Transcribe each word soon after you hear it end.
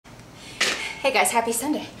Hey guys, happy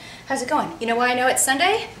Sunday. How's it going? You know why I know it's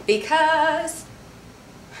Sunday? Because,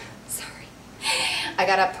 sorry, I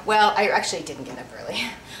got up, well, I actually didn't get up early.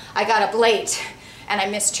 I got up late and I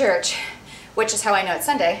missed church, which is how I know it's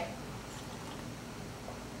Sunday.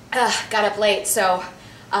 Got up late, so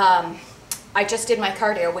I just did my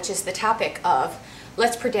cardio, which is the topic of,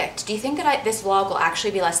 let's predict. Do you think that this vlog will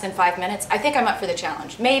actually be less than 5 minutes? I think I'm up for the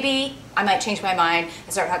challenge. Maybe I might change my mind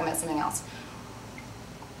and start talking about something else.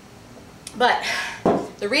 But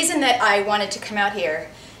the reason that I wanted to come out here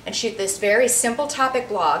and shoot this very simple topic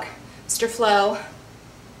vlog, Mr. Flo,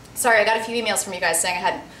 sorry, I got a few emails from you guys saying I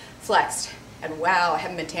hadn't flexed, and wow, I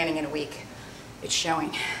haven't been tanning in a week. It's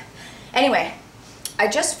showing. Anyway, I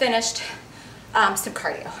just finished some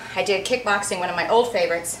cardio. I did kickboxing, one of my old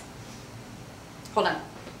favorites. Hold on.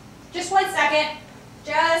 Just 1 second.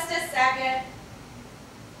 Just a second.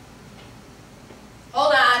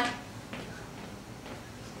 Hold on.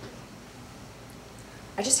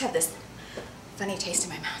 I just have this funny taste in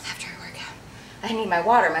my mouth after I work out. I need my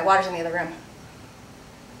water. My water's in the other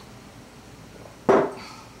room.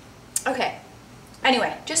 Okay.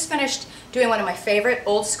 Anyway, just finished doing one of my favorite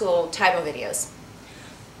old school Taibo videos.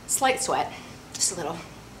 Slight sweat, just a little.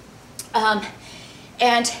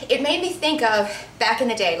 And it made me think of back in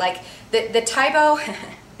the day, like the Taibo,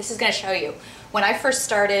 this is going to show you. When I first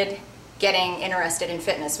started getting interested in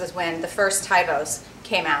fitness was when the first Taibos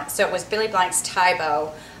came out. So it was Billy Blank's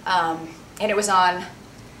Taibo, and it was on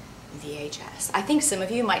VHS. I think some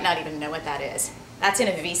of you might not even know what that is. That's in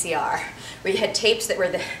a VCR, where you had tapes that were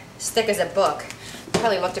as thick as a book.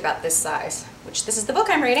 Probably looked about this size, which this is the book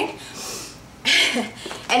I'm reading.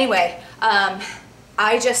 Anyway,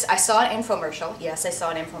 I saw an infomercial. Yes, I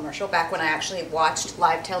saw an infomercial back when I actually watched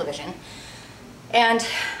live television. And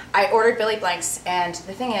I ordered Billy Blank's, and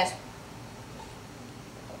the thing is,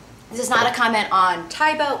 this is not a comment on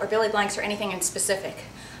Taibo or Billy Blank's or anything in specific,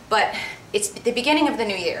 but it's the beginning of the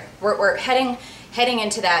new year. We're heading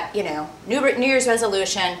into that, you know, New Year's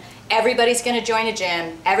resolution. Everybody's going to join a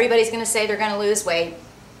gym. Everybody's going to say they're going to lose weight.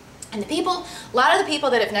 And a lot of the people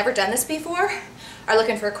that have never done this before are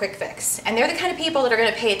looking for a quick fix. And they're the kind of people that are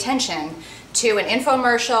going to pay attention to an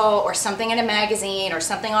infomercial or something in a magazine or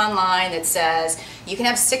something online that says, you can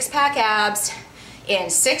have six-pack abs in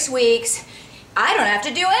 6 weeks. I don't have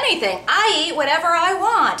to do anything. I eat whatever I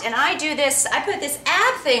want. And I do this, I put this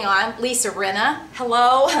ab thing on, Lisa Rinna,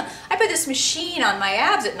 hello? I put this machine on my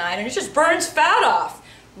abs at night and it just burns fat off.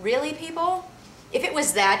 Really, people? If it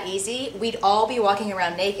was that easy, we'd all be walking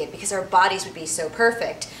around naked because our bodies would be so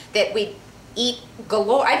perfect that we'd eat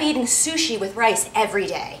galore. I'd be eating sushi with rice every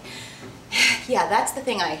day. Yeah, that's the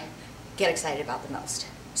thing I get excited about the most.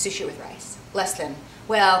 Sushi with rice. Less than,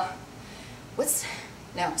 well,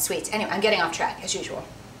 no, sweets. Anyway, I'm getting off track, as usual.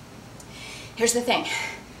 Here's the thing.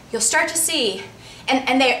 You'll start to see,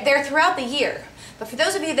 and they're throughout the year, but for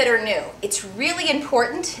those of you that are new, it's really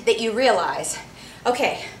important that you realize,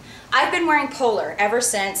 okay, I've been wearing Polar ever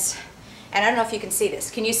since, and I don't know if you can see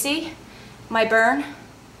this. Can you see my burn?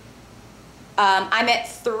 I'm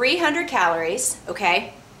at 300 calories,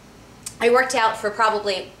 okay? I worked out for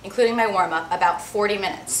probably, including my warm-up, about 40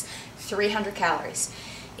 minutes. 300 calories.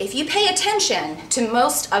 If you pay attention to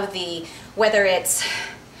most of the, whether it's,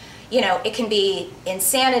 you know, it can be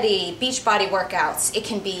Insanity, Beachbody workouts, it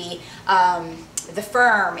can be The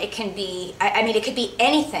Firm, it can be, I mean, it could be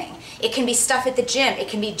anything. It can be stuff at the gym. It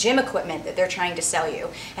can be gym equipment that they're trying to sell you.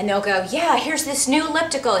 And they'll go, yeah, here's this new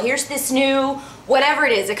elliptical, here's this new, whatever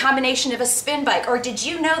it is, a combination of a spin bike. Or did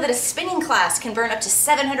you know that a spinning class can burn up to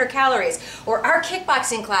 700 calories? Or our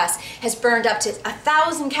kickboxing class has burned up to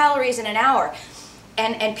 1,000 calories in an hour.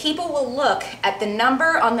 And people will look at the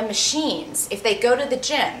number on the machines if they go to the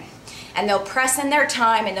gym, and they'll press in their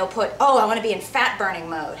time and they'll put, oh, I want to be in fat burning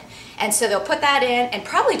mode. And so they'll put that in and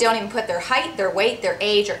probably don't even put their height, their weight, their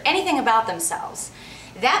age, or anything about themselves.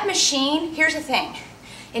 That machine, here's the thing,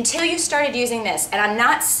 until you started using this, and I'm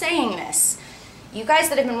not saying this, you guys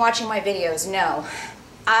that have been watching my videos know,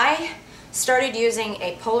 I started using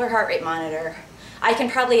a Polar heart rate monitor. I can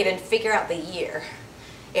probably even figure out the year.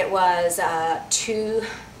 It was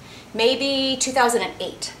maybe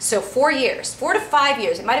 2008, so 4 years, 4 to 5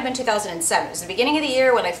 years. It might have been 2007. It was the beginning of the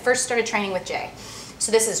year when I first started training with Jay. So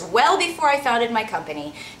this is well before I founded my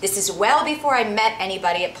company. This is well before I met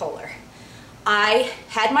anybody at Polar. I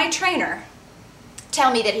had my trainer tell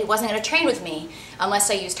me that he wasn't going to train with me unless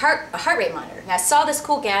I used a heart rate monitor. And I saw this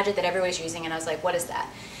cool gadget that everybody's using, and I was like, what is that?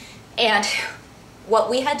 And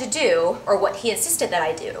what we had to do, or what he insisted that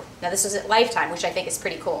I do, now this was at Lifetime, which I think is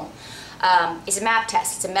pretty cool, is a MAP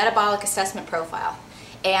test. It's a metabolic assessment profile.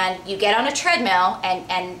 And you get on a treadmill,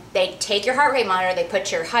 and they take your heart rate monitor, they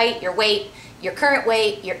put your height, your weight, your current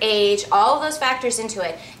weight, your age, all of those factors into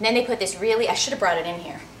it. And then they put this really, I should have brought it in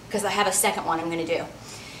here because I have a second one I'm going to do.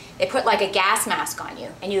 They put like a gas mask on you,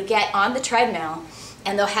 and you get on the treadmill,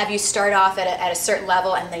 and they'll have you start off at a certain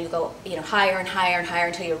level, and then you go, you know, higher and higher and higher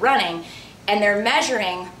until you're running. And they're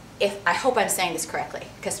measuring, I hope I'm saying this correctly,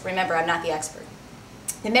 because remember, I'm not the expert.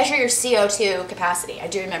 They measure your CO2 capacity. I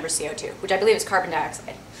do remember CO2, which I believe is carbon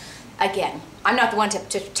dioxide. Again, I'm not the one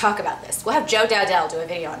to talk about this. We'll have Joe Dowdell do a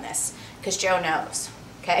video on this, because Joe knows,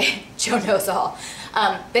 okay? Joe knows all.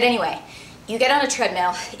 But anyway, you get on a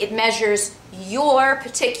treadmill, it measures your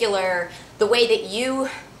particular, the way that you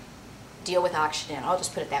deal with oxygen. I'll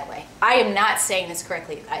just put it that way. I am not saying this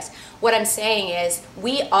correctly, you guys. What I'm saying is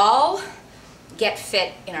we all get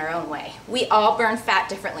fit in our own way. We all burn fat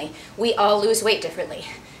differently. We all lose weight differently.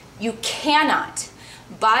 You cannot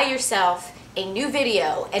buy yourself a new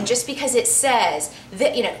video, and just because it says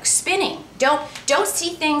that, you know, spinning, don't see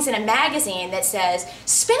things in a magazine that says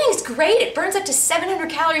spinning is great, it burns up to 700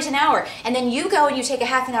 calories an hour, and then you go and you take a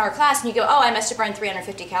half-an-hour class and you go, oh, I must have burned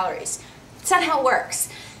 350 calories. That's not how it works.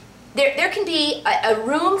 There can be a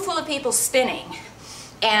room full of people spinning,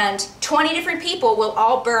 and 20 different people will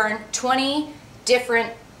all burn 20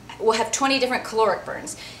 different, will have 20 different caloric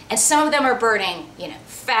burns, and some of them are burning, you know,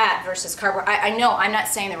 fat versus carbohydrate. I know I'm not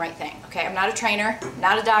saying the right thing, okay? I'm not a trainer,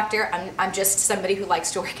 not a doctor, I'm just somebody who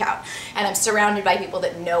likes to work out, and I'm surrounded by people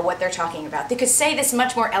that know what they're talking about. They could say this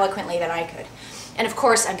much more eloquently than I could, and of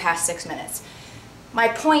course I'm past 6 minutes. My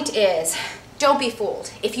point is, don't be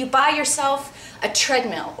fooled. If you buy yourself a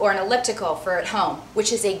treadmill or an elliptical for at home,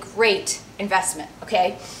 which is a great investment,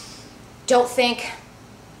 okay? Don't think,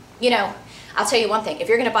 you know, I'll tell you one thing, if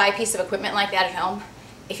you're gonna buy a piece of equipment like that at home,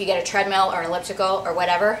 if you get a treadmill or an elliptical or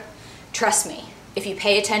whatever, trust me, if you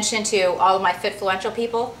pay attention to all of my Fitfluential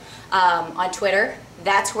people on Twitter,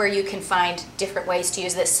 that's where you can find different ways to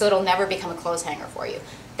use this so it'll never become a clothes hanger for you.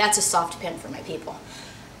 That's a soft pin for my people.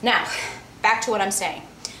 Now, back to what I'm saying.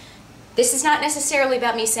 This is not necessarily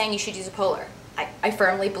about me saying you should use a Polar. I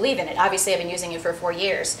firmly believe in it. Obviously, I've been using it for 4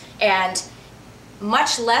 years, and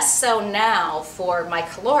much less so now for my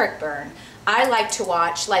caloric burn. I like to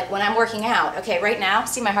watch, like when I'm working out, okay, right now,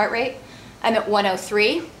 see my heart rate? I'm at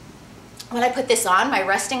 103. When I put this on, my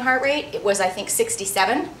resting heart rate, it was, I think,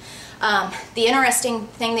 67. The interesting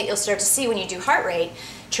thing that you'll start to see when you do heart rate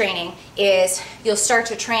training is you'll start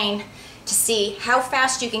to train to see how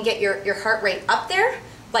fast you can get your heart rate up there,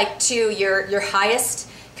 like to your highest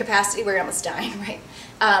capacity where you're almost dying, right?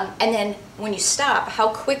 And then when you stop, how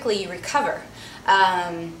quickly you recover.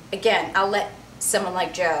 Again, I'll let someone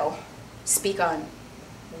like Joe speak on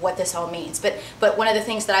what this all means. But one of the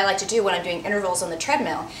things that I like to do when I'm doing intervals on the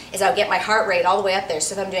treadmill is I'll get my heart rate all the way up there.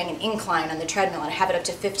 So if I'm doing an incline on the treadmill and I have it up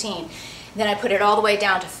to 15, then I put it all the way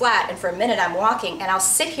down to flat, and for a minute I'm walking, and I'll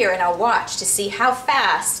sit here and I'll watch to see how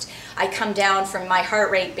fast I come down from my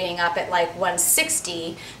heart rate being up at like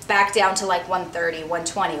 160 back down to like 130,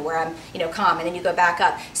 120, where I'm, you know, calm, and then you go back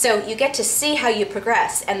up. So you get to see how you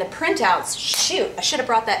progress. And the printouts, shoot, I should have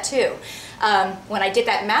brought that too. When I did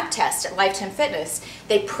that map test at Lifetime Fitness,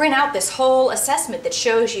 they print out this whole assessment that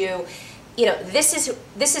shows you, you know, this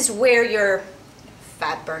is where your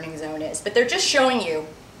fat burning zone is. But they're just showing you,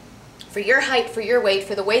 for your height, for your weight,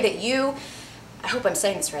 for the way that you, I hope I'm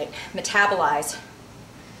saying this right, metabolize.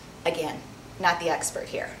 Again, not the expert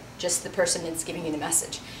here, just the person that's giving you the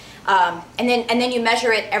message. And then you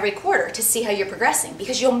measure it every quarter to see how you're progressing,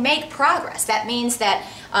 because you'll make progress. That means that,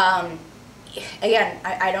 again,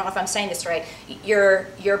 I don't know if I'm saying this right,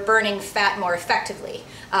 you're burning fat more effectively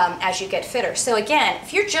as you get fitter. So again,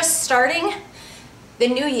 if you're just starting the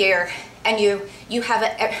new year and you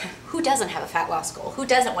have who doesn't have a fat loss goal? Who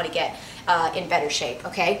doesn't want to get in better shape?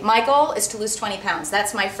 Okay, my goal is to lose 20 pounds.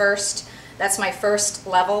 That's my first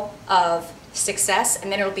level of success,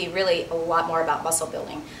 and then it'll be really a lot more about muscle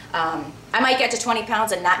building. I might get to 20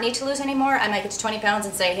 pounds and not need to lose anymore. I might get to 20 pounds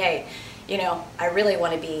and say, hey, you know, I really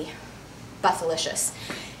want to be buffalicious.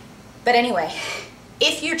 But anyway,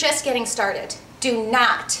 if you're just getting started,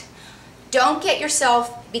 don't get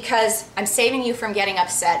yourself, because I'm saving you from getting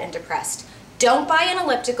upset and depressed. Don't buy an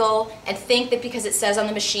elliptical and think that because it says on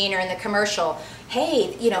the machine or in the commercial,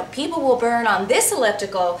 hey, you know, people will burn on this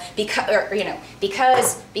elliptical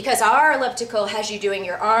because our elliptical has you doing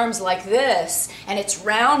your arms like this, and it's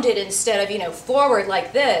rounded instead of, you know, forward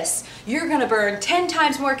like this. You're going to burn 10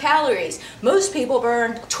 times more calories. Most people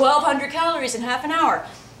burn 1,200 calories in half an hour.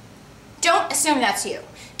 Don't assume that's you.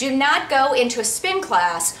 Do not go into a spin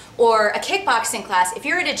class or a kickboxing class if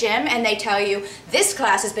you're at a gym and they tell you this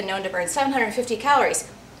class has been known to burn 750 calories.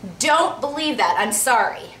 Don't believe that. I'm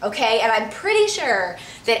sorry, okay? And I'm pretty sure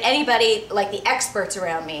that anybody, like the experts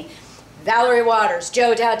around me, Valerie Waters,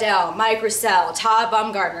 Joe Dowdell, Mike Russell, Todd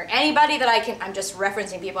Baumgartner, anybody that I'm just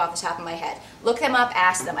referencing people off the top of my head. Look them up,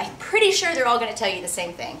 ask them. I'm pretty sure they're all going to tell you the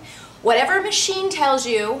same thing. Whatever a machine tells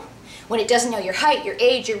you, when it doesn't know your height, your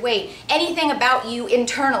age, your weight, anything about you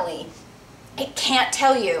internally, it can't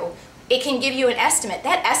tell you. It can give you an estimate.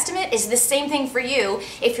 That estimate is the same thing for you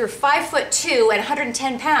if you're 5'2" and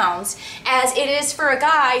 110 pounds as it is for a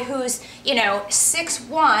guy who's,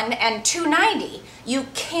 6'1" and 290. You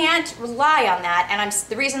can't rely on that, and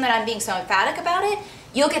the reason that I'm being so emphatic about it,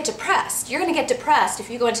 you'll get depressed. You're going to get depressed if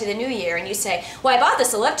you go into the new year and you say, well, I bought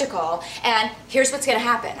this elliptical, and here's what's going to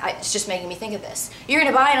happen. It's just making me think of this. You're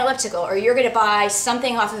going to buy an elliptical, or you're going to buy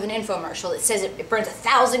something off of an infomercial that says it burns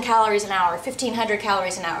 1,000 calories an hour, 1,500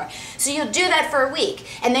 calories an hour. So you'll do that for a week,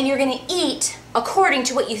 and then you're going to eat according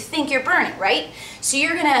to what you think you're burning, right? So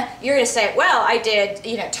you're gonna say, well, I did,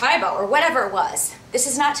 Tybo or whatever it was. This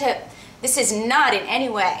is not in any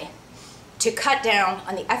way to cut down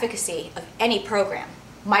on the efficacy of any program.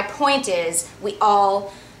 My point is, we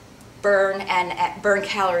all burn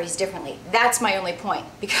calories differently. That's my only point,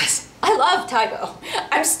 because I love Tybo.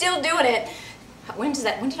 I'm still doing it. When did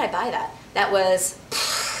I buy that? That was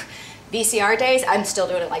VCR days. I'm still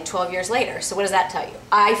doing it like 12 years later. So what does that tell you?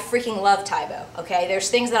 I freaking love Tybo, okay?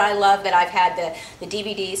 There's things that I love that I've had the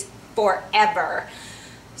DVDs forever.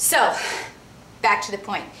 So, back to the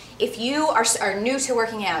point. If you are new to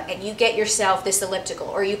working out and you get yourself this elliptical,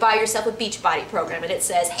 or you buy yourself a Beachbody program and it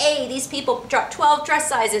says, hey, these people dropped 12 dress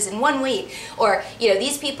sizes in 1 week, or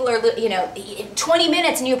these people are 20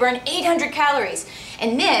 minutes and you burn 800 calories,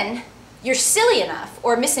 and then you're silly enough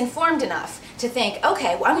or misinformed enough to think,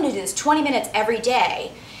 okay, well, I'm going to do this 20 minutes every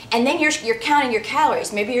day, and then you're counting your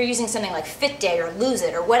calories. Maybe you're using something like Fit Day or Lose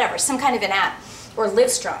It or whatever, some kind of an app, or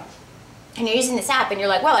Livestrong. And you're using this app and you're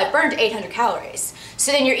like, well, I burned 800 calories.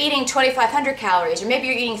 So then you're eating 2,500 calories, or maybe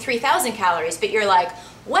you're eating 3,000 calories, but you're like,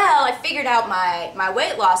 well, I figured out my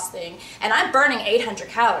weight loss thing and I'm burning 800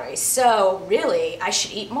 calories, so really I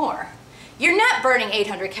should eat more. You're not burning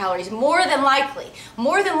 800 calories, more than likely,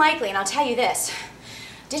 and I'll tell you this.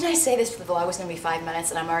 Didn't I say this the vlog was going to be 5 minutes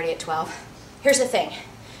and I'm already at 12? Here's the thing.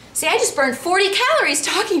 See, I just burned 40 calories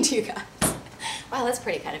talking to you guys. Wow, that's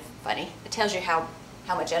pretty kind of funny. It tells you how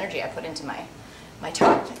much energy I put into my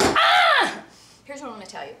talk. Ah! Here's what I'm going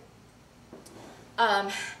to tell you.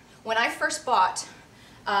 When I first bought,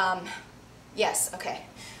 when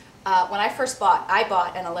I first bought, I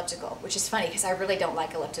bought an elliptical, which is funny because I really don't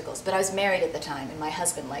like ellipticals, but I was married at the time and my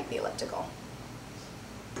husband liked the elliptical.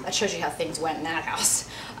 That shows you how things went in that house.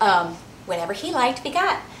 Whatever he liked, we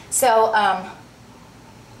got. So,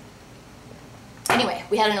 anyway,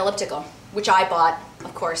 we had an elliptical, which I bought,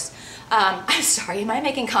 of course. I'm sorry, am I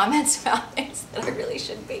making comments about things that I really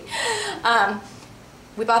shouldn't be?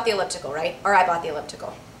 We bought the elliptical, right? Or I bought the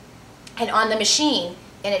elliptical. And on the machine,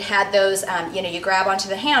 and it had those, you grab onto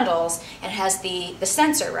the handles, and it has the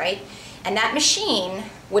sensor, right? And that machine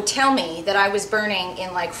would tell me that I was burning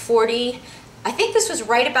in like 40, I think this was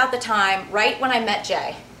right about the time, right when I met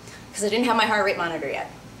Jay, because I didn't have my heart rate monitor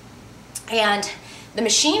yet. And the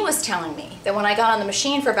machine was telling me that when I got on the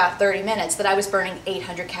machine for about 30 minutes that I was burning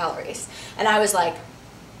 800 calories. And I was like,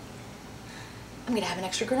 I'm gonna have an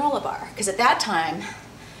extra granola bar. Because at that time,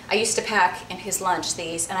 I used to pack in his lunch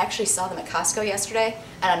these, and I actually saw them at Costco yesterday,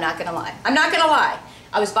 and I'm not gonna lie.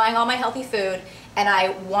 I was buying all my healthy food, and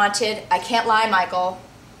I can't lie, Michael,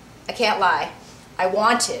 I can't lie. I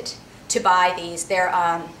wanted to buy these. They're,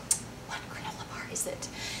 what granola bar is it?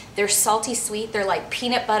 They're salty sweet, they're like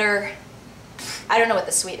peanut butter, I don't know what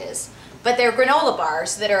the sweet is, but they're granola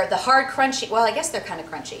bars that are the hard crunchy, well, I guess they're kind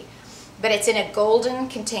of crunchy, but it's in a golden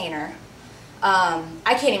container. I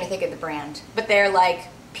can't even think of the brand, but they're like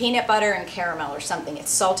peanut butter and caramel or something. It's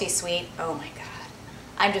salty sweet. Oh my God.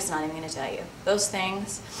 I'm just not even going to tell you. Those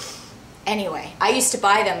things. Anyway, I used to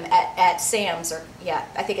buy them at Sam's, or yeah,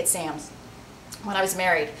 I think it's Sam's, when I was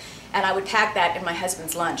married, and I would pack that in my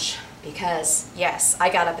husband's lunch. Because, yes, I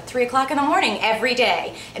got up at 3 o'clock in the morning every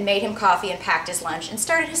day and made him coffee and packed his lunch and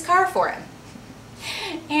started his car for him.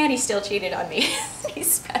 And he still cheated on me.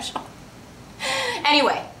 He's special.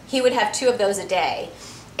 Anyway, he would have 2 of those a day.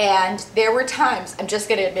 And there were times, I'm just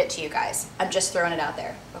going to admit to you guys, I'm just throwing it out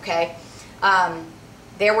there, okay?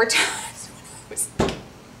 There were times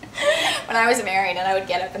when I was married and I would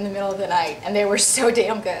get up in the middle of the night and they were so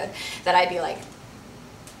damn good that I'd be like,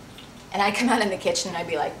 and I'd come out in the kitchen and I'd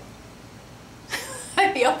be like,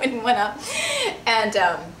 I'd be opening one up, and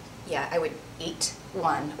yeah, I would eat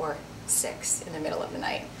 1 or 6 in the middle of the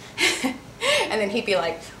night. And then he'd be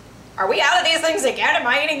like, are we out of these things again? Am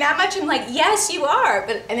I eating that much? I'm like, yes, you are.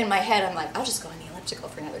 And in my head, I'm like, I'll just go on the elliptical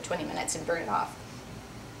for another 20 minutes and burn it off.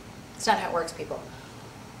 It's not how it works, people.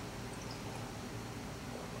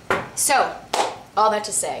 So, all that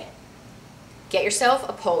to say, get yourself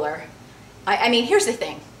a Polar. I mean, here's the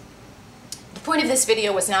thing. The point of this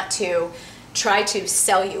video was not to try to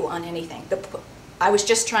sell you on anything. I was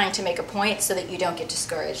just trying to make a point so that you don't get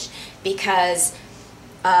discouraged, because,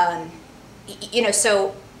 you know,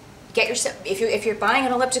 so get yourself, if you're buying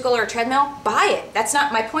an elliptical or a treadmill, buy it. That's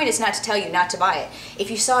not, my point is not to tell you not to buy it. If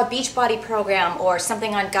you saw a Beachbody program or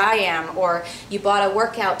something on Gaiam, or you bought a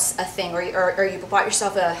workouts thing, or you bought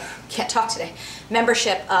yourself a, can't talk today,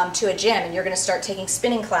 membership to a gym, and you're going to start taking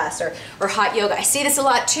spinning class or hot yoga. I see this a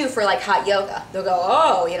lot too for like hot yoga. They'll go,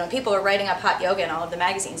 oh, you know, people are writing up hot yoga in all of the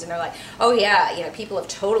magazines, and they're like, oh yeah, you know, people have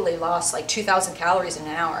totally lost like 2,000 calories in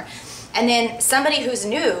an hour. And then somebody who's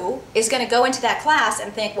new is going to go into that class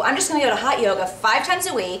and think, well, I'm just going to go to hot yoga 5 times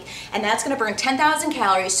a week, and that's going to burn 10,000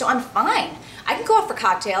 calories, so I'm fine. I can go out for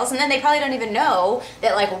cocktails, and then they probably don't even know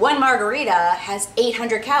that like one margarita has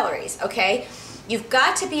 800 calories, okay? You've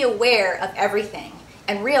got to be aware of everything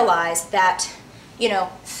and realize that, you know,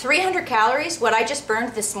 300 calories, what I just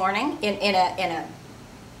burned this morning in a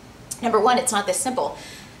number one, it's not this simple.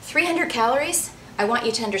 300 calories, I want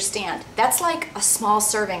you to understand, that's like a small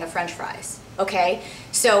serving of French fries, okay?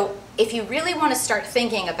 So if you really want to start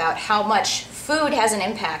thinking about how much food has an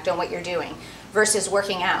impact on what you're doing versus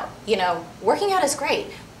working out, you know, working out is great,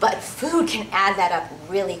 but food can add that up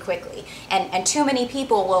really quickly. And too many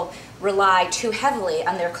people will rely too heavily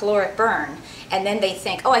on their caloric burn, and then they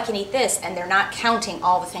think, oh, I can eat this, and they're not counting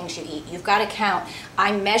all the things you eat. You've got to count.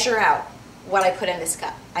 I measure out what I put in this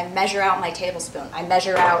cup. I measure out my tablespoon. I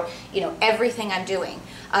measure out, you know, everything I'm doing.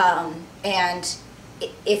 And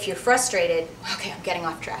if you're frustrated, okay, I'm getting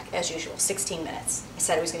off track as usual. 16 minutes. I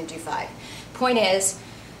said I was going to do 5. Point is,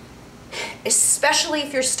 especially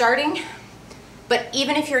if you're starting, but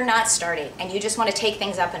even if you're not starting and you just want to take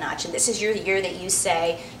things up a notch, and this is your year that you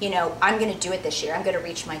say, you know, I'm going to do it this year. I'm going to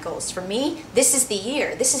reach my goals. For me, this is the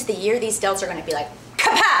year. This is the year these delts are going to be like,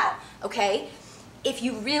 kapow! Okay? If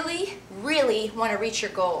you really, really want to reach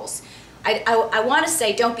your goals, I want to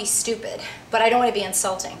say don't be stupid, but I don't want to be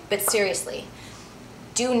insulting. But seriously,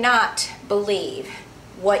 do not believe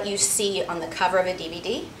what you see on the cover of a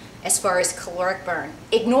DVD as far as caloric burn.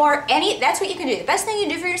 Ignore any, that's what you can do. The best thing you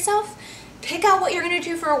can do for yourself, pick out what you're going to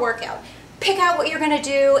do for a workout. Pick out what you're going to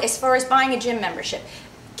do as far as buying a gym membership.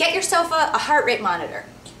 Get yourself a heart rate monitor.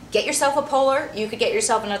 Get yourself a Polar. You could get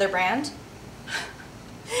yourself another brand.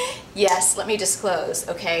 Yes, let me disclose,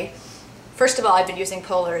 okay? First of all, I've been using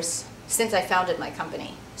Polars since I founded my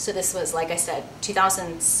company. So this was, like I said,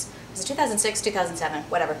 2006, 2007,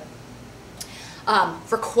 whatever,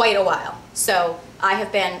 for quite a while. So I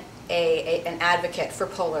have been an advocate for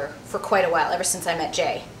Polar for quite a while, ever since I met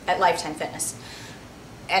Jay at Lifetime Fitness.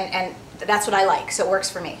 And that's what I like, so it works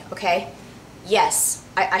for me, okay? Yes,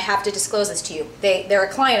 I have to disclose this to you. They're a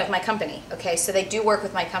client of my company, okay? So they do work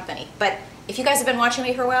with my company. But if you guys have been watching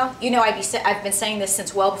me for a while, you know I've been saying this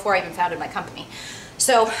since well before I even founded my company.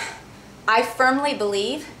 So I firmly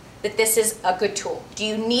believe that this is a good tool. Do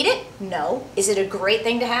you need it? No. Is it a great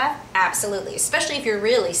thing to have? Absolutely, especially if you're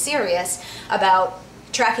really serious about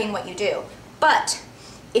tracking what you do. But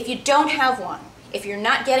if you don't have one, if you're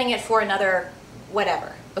not getting it for another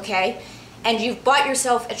whatever, okay, and you've bought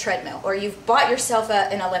yourself a treadmill, or you've bought yourself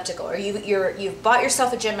an elliptical, or you've bought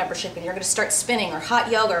yourself a gym membership and you're going to start spinning or hot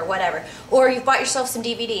yoga or whatever, or you've bought yourself some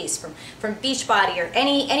DVDs from Beachbody or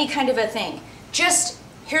any kind of a thing, just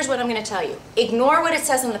here's what I'm going to tell you. Ignore what it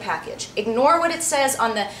says on the package. Ignore what it says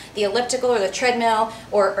on the elliptical or the treadmill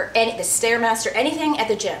or the Stairmaster, anything at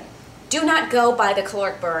the gym. Do not go by the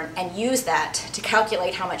caloric burn and use that to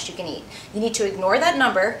calculate how much you can eat. You need to ignore that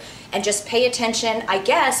number and just pay attention. I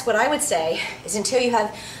guess what I would say is, until you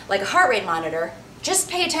have like a heart rate monitor, just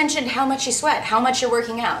pay attention to how much you sweat, how much you're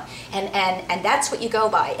working out. And that's what you go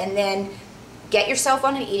by. And then get yourself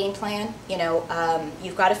on an eating plan. You know,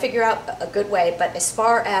 you've got to figure out a good way. But as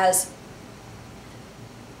far as,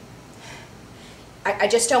 I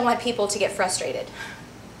just don't want people to get frustrated.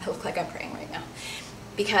 I look like I'm praying right now.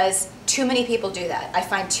 Because too many people do that. I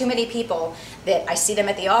find too many people that I see them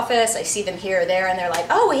at the office, I see them here or there, and they're like,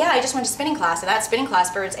 oh, well, yeah, I just went to spinning class, and that spinning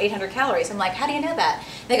class burns 800 calories. I'm like, how do you know that?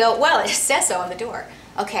 They go, well, it says so on the door.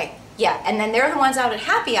 Okay, yeah, and then they're the ones out at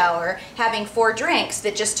happy hour having 4 drinks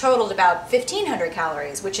that just totaled about 1,500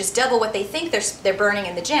 calories, which is double what they think they're burning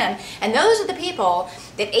in the gym. And those are the people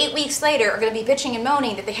that 8 weeks later are going to be bitching and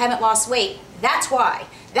moaning that they haven't lost weight. That's why.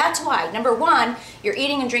 That's why. Number 1, you're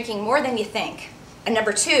eating and drinking more than you think. And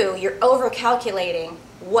number 2, you're over-calculating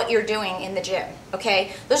what you're doing in the gym,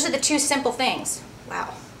 okay? Those are the 2 simple things.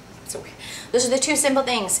 Wow, So those are the two simple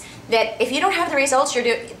things that if you don't have the results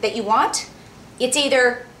that you want, it's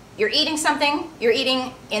either you're eating something, you're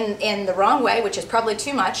eating in the wrong way, which is probably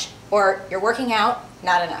too much, or you're working out,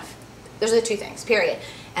 not enough. Those are the two things, period.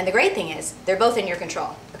 And the great thing is, they're both in your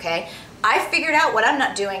control, okay? I figured out what I'm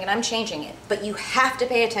not doing and I'm changing it, but you have to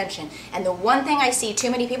pay attention. And the one thing I see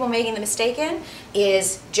too many people making the mistake in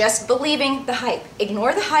is just believing the hype.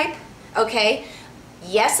 Ignore the hype, okay?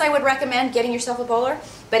 Yes, I would recommend getting yourself a bowler,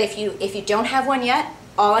 but if you don't have one yet,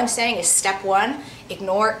 all I'm saying is step one,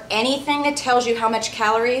 ignore anything that tells you how much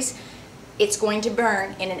calories it's going to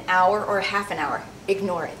burn in an hour or a half an hour.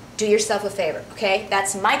 Ignore it. Do yourself a favor, okay?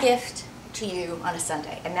 That's my gift to you on a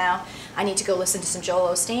Sunday. And now I need to go listen to some Joel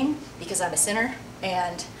Osteen because I'm a sinner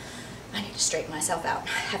and I need to straighten myself out.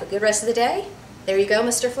 Have a good rest of the day. There you go,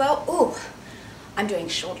 Mr. Flo. Ooh, I'm doing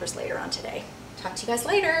shoulders later on today. Talk to you guys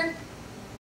later.